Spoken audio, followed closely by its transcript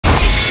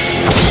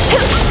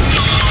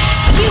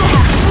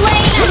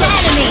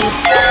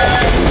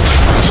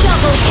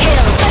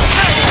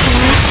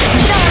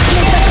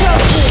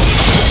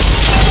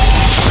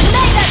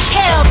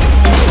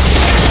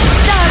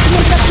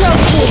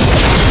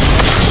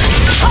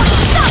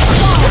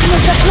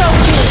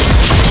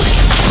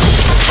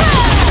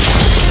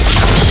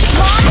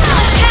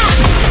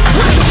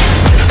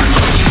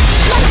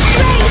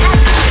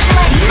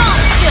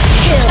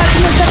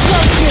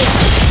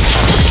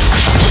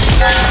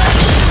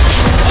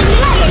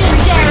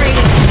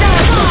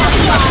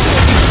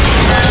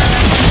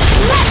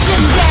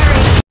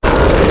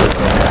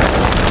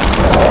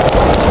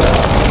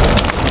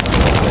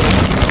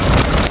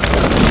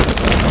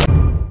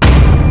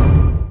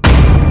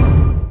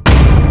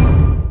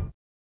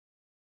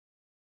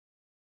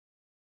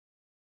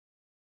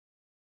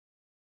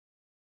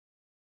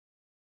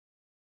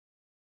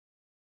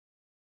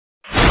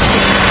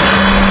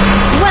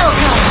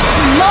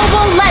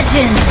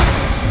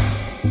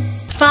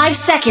5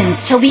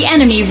 seconds till the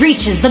enemy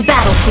reaches the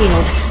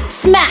battlefield.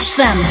 Smash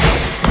them!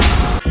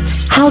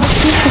 How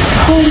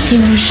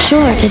disappointingly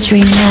short a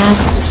dream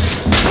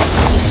lasts.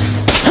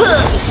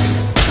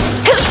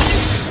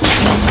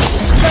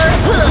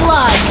 First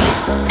blood!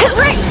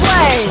 Great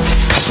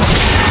plays!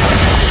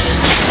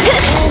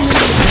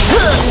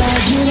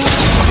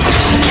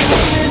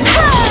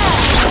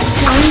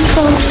 I'm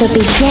both the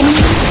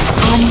beginning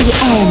and the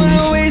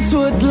end.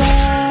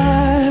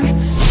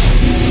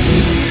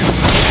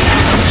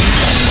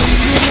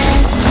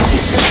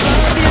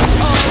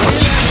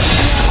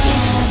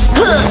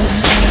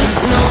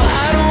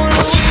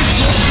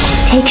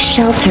 Take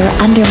shelter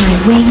under my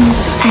wings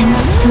and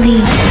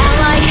sleep.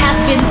 Ally has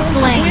been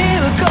slain.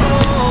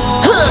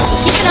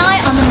 Keep an eye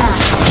on the map.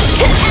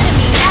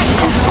 Enemy has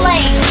been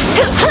slain.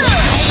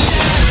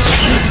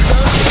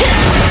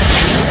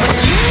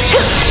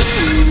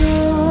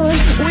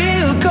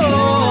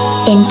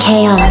 In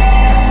chaos,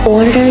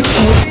 order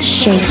takes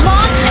shape.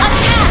 Launch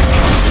attack!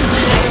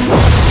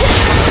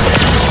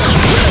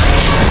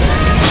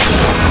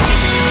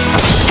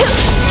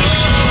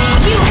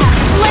 You have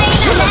slain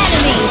an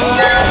enemy!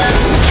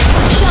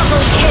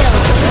 Double kill!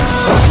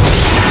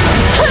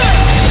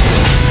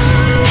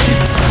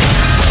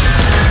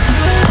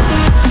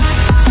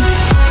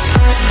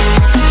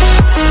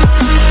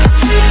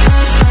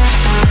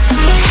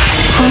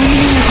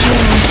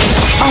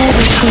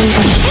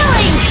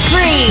 Killing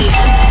spree!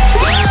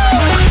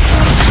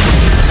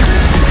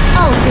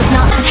 Oh, did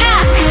not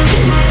attack!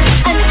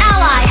 An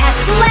ally has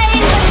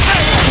slain the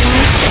turret!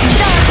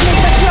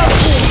 Darkness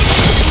approaches!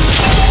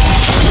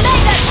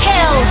 Mega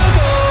kill!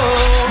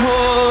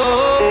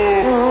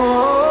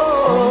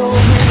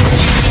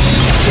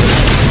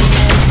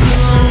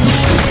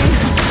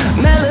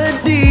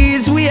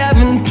 Melodies we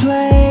haven't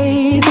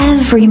played.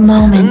 Every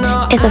moment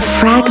is a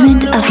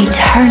fragment of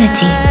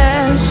eternity.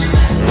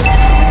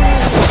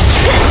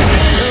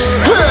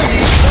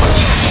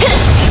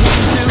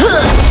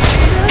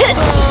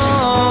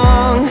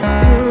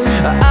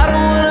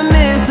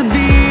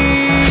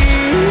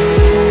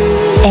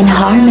 In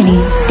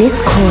harmony,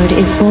 discord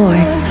is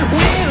born.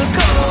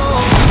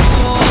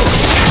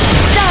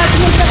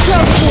 Darkness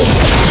approaches!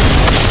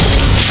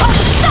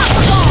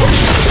 Unstoppable!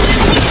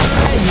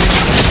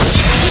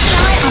 Keep an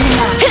eye on the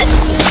map.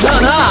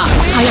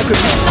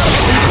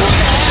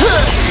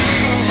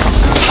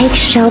 Take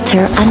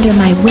shelter under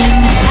my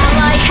wings.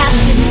 Ally has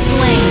been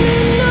slain.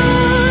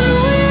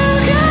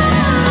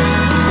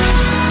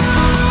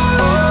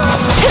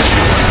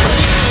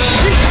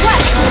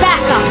 Request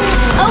backup.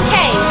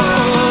 Okay.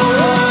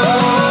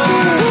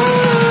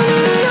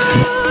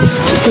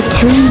 The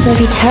tunes of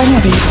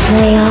eternity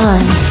play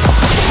on.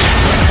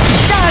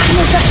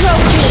 Darkness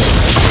approaches.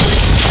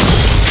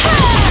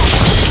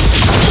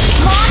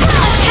 Launch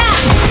attack.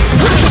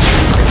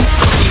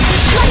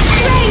 Like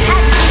Ray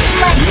has been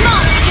slain.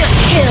 Monster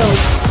kill.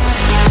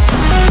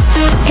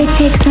 It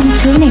takes some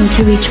tuning to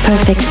reach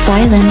perfect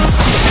silence.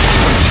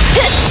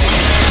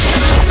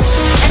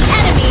 An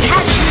enemy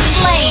has been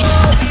slain.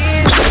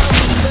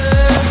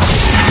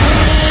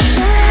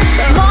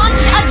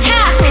 Launch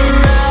attack.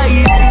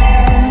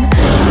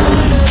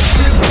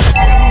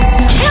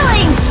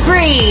 Killing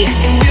spree.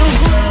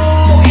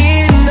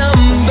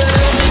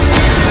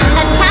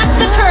 Attack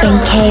the turtle. In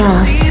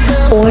chaos,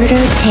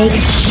 order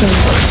takes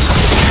shape.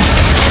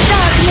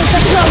 Darkness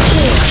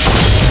approaches.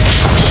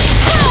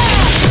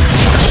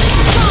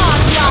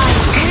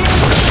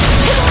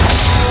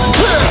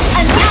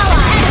 An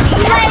ally has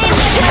slain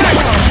the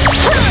turtle.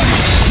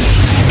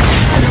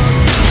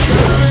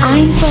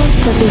 I'm both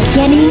the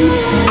beginning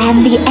and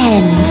the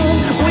end.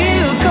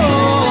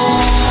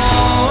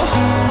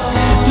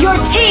 Your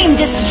team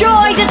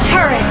destroyed a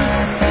turret.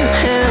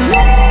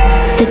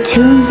 The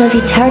tunes of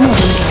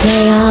eternity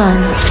play on.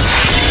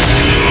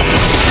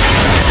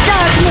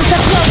 Darkness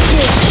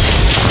approaches.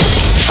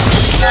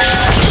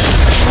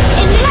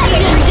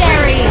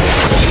 Legendary.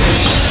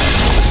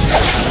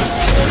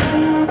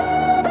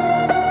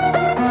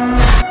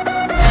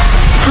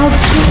 How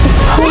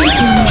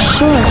disappointingly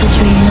short a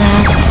dream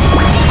lasts.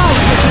 Oh,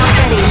 it's not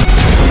ready.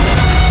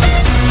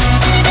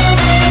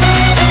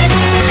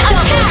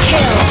 Double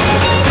kill.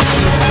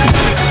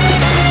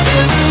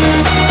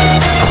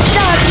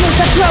 Darkness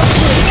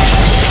approaches.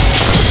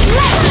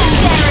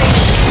 Legendary.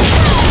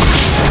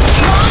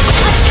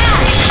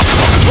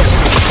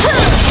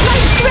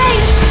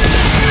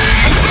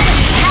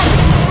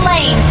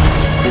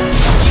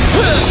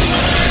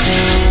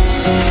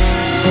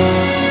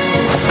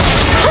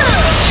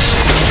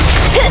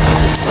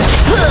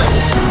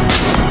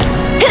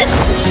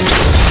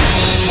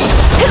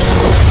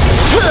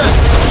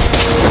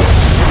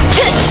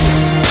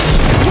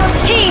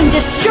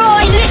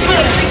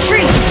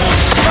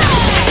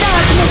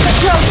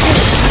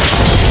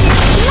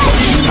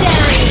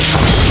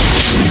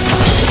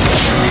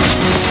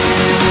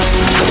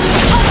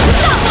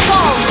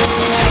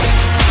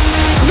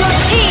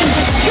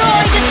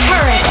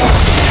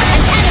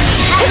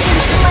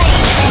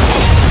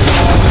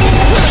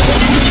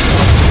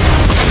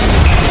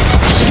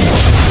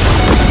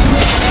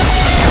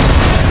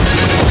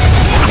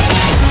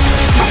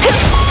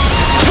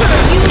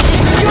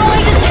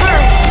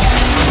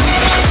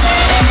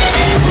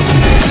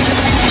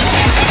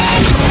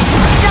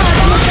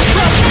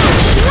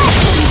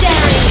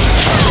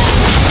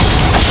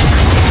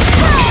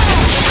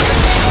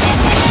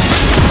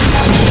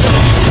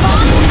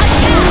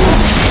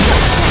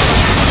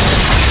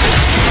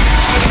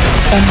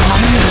 In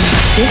harmony,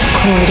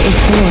 discord is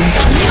born.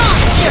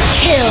 Monster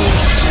kill!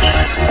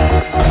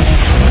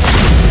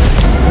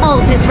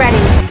 Ult is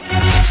ready.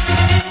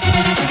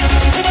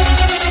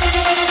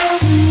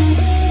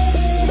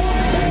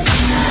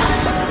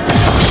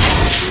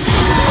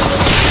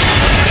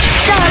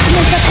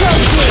 Darkness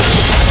approaches.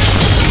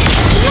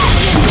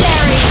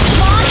 Legendary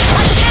launch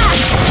attack.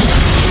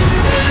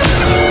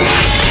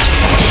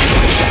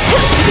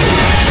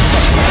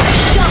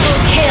 Double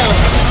kill.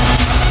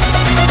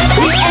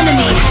 The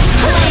enemy has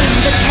slain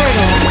the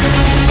turtle.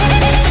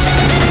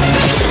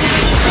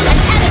 An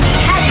enemy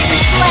has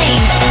been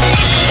slain.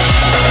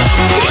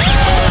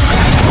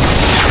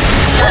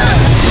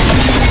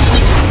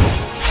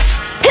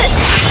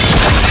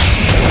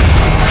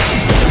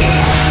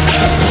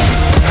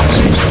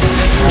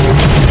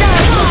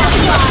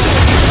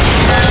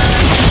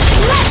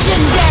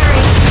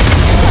 Legendary.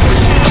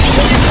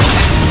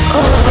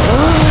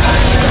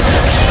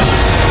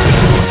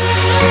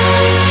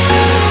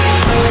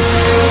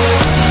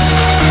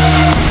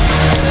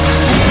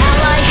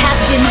 Ally has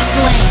been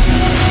slain.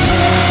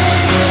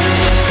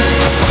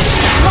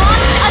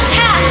 Launch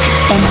attack.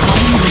 In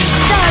harmony,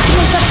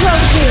 Darkness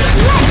approaches.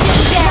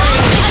 Legendary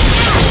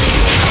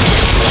attack.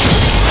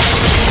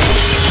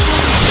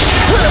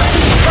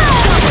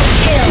 Double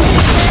kill.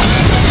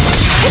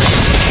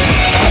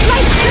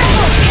 My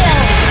triple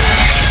kill.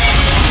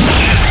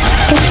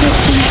 it takes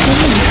some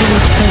tuning to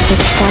reach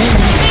perfect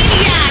silence.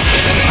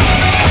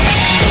 Maniac.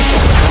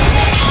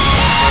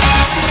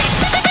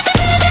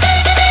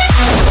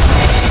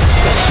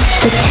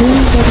 The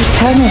tunes of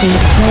eternity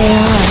play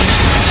on.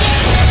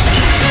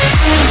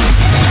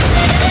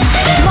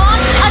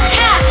 Launch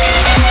attack.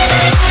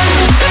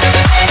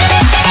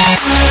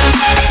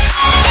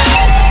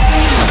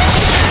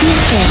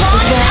 Defense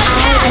is where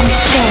I am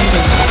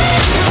standing.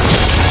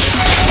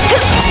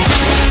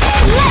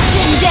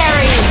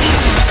 Legendary.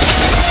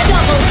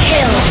 Double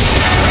kill.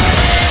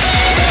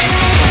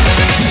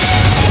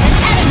 An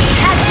enemy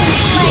has been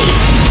slain.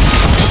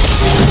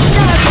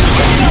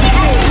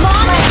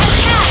 Launch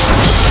attack.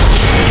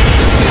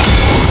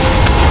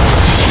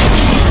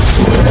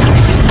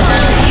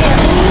 Double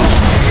kill.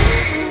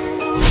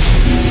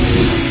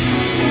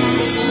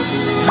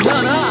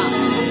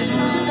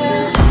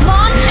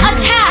 Launch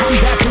attack.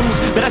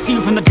 But I see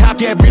you from the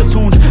top, yeah, real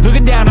soon.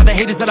 Looking down on the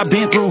haters that I've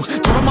been through.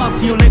 Told them I'll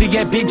see you later,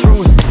 yeah, big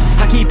truth.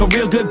 I keep a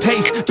real good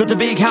pace. Built a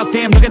big house,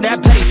 damn, look at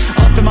that place.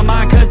 Up in my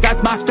mind, cause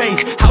that's my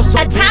space. House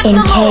so Attack In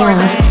the Lord.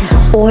 chaos,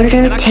 order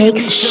and I can't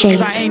takes be shook, 'cause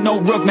shape. I ain't no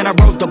rook, man, I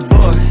wrote the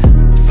book.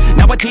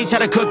 Now I teach how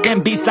to cook them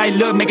beats like,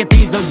 look, making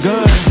these look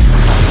good.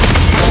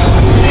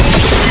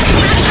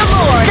 Attack the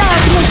Lord.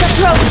 Darkness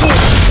approaches.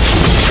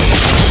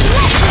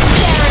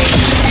 Legendary.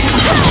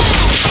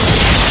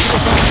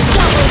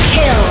 Double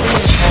kill.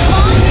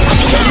 Launch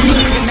attack.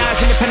 Recognize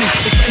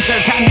independence, the center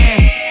of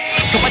continent.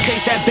 So I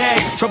chase that bag.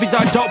 Trophies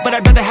are dope, but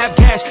I'd rather have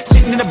cash.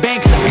 Sitting in the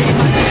bank, 'cause I paid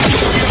my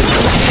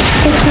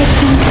It takes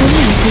some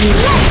tuning to reach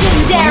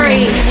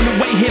Legendary. wanna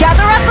wait here.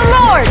 Gather up the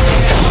Lord.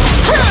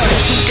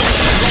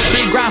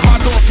 Big grind, hard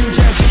throw a few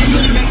jabs.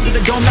 Next to the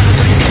dome, not a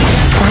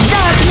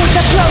Darkness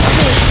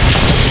approaches.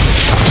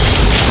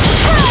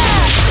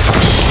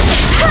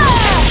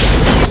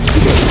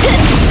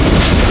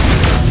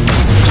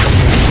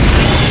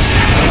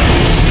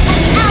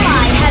 An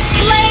ally has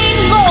slain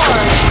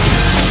Lord.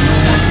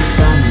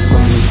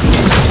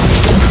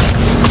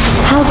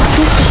 how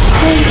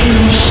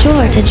disappointingly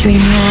short a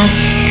dream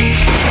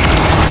lasts.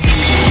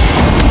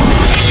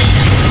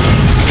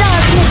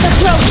 Darkness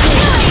approaches.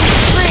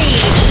 Free.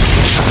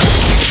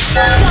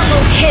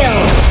 Double kill.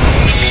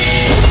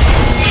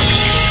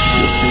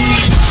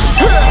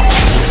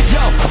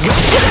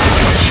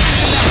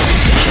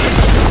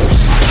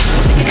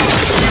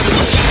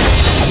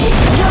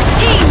 Your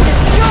team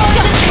destroyed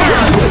a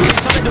town.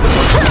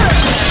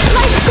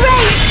 Like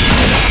grace.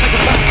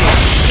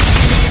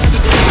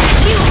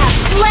 You have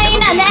slain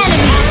an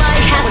enemy. Ally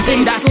has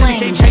been slain.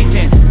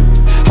 chasing.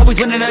 Always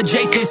winning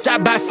adjacent,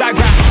 side by side,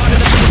 grind harder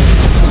than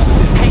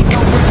ain't no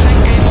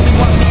replacement. Only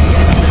one me,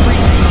 yes,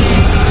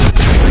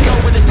 go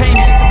with this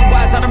payment.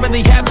 Otherwise, I don't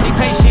really have any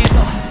patience.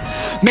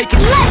 Make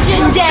it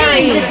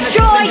Legendary.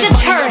 Destroy the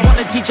turret.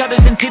 Wanna teach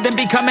others and see them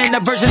becoming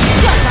a version of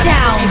Shut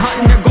down. They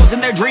hunting their goals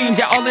and their dreams,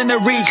 yeah, all in their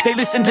reach. They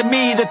listen to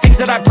me, the things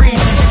that I preach.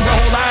 Change their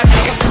whole lives,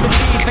 what they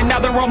believe, and now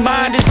their own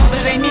mind is all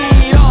that they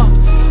need.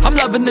 I'm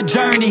loving the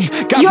journey.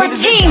 Got Your rid of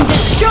the- team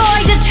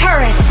destroyed a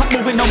turret. I'm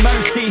moving no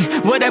mercy.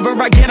 Whatever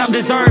I get, I'm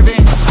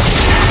deserving.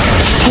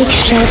 Take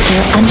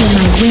shelter under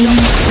my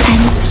wings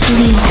and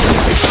sleep.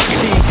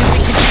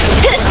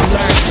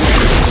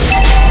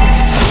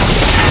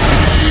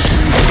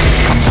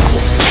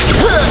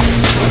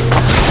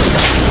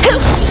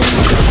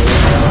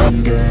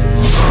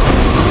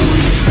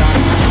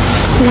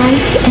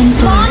 Light and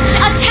dark,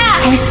 Launch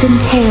attack. heads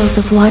and tails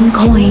of one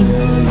coin.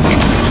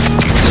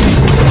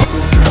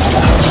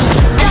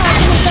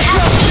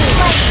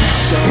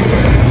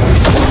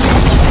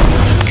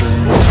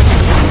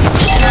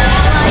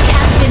 Ally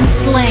has been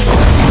slain.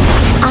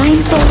 I'm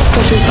both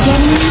the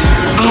beginning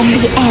and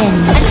the end.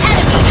 An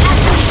enemy has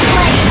been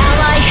slain.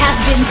 Ally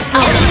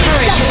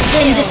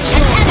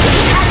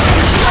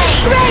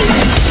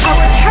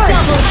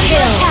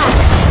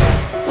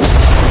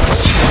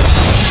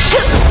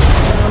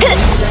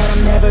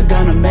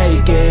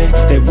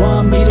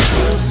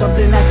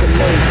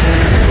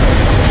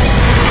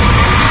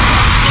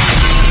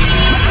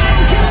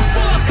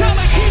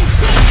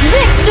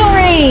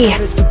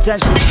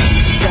potential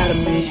inside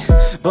of me,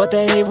 but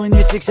they hate when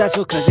you're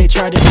successful cause they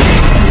try to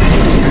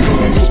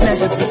you're just meant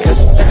to be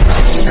cause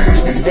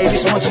and they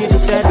just want you to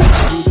set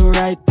do the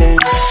right thing,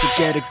 to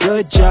get a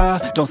good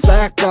job, don't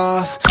slack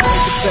off, wake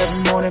up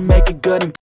every morning, make a good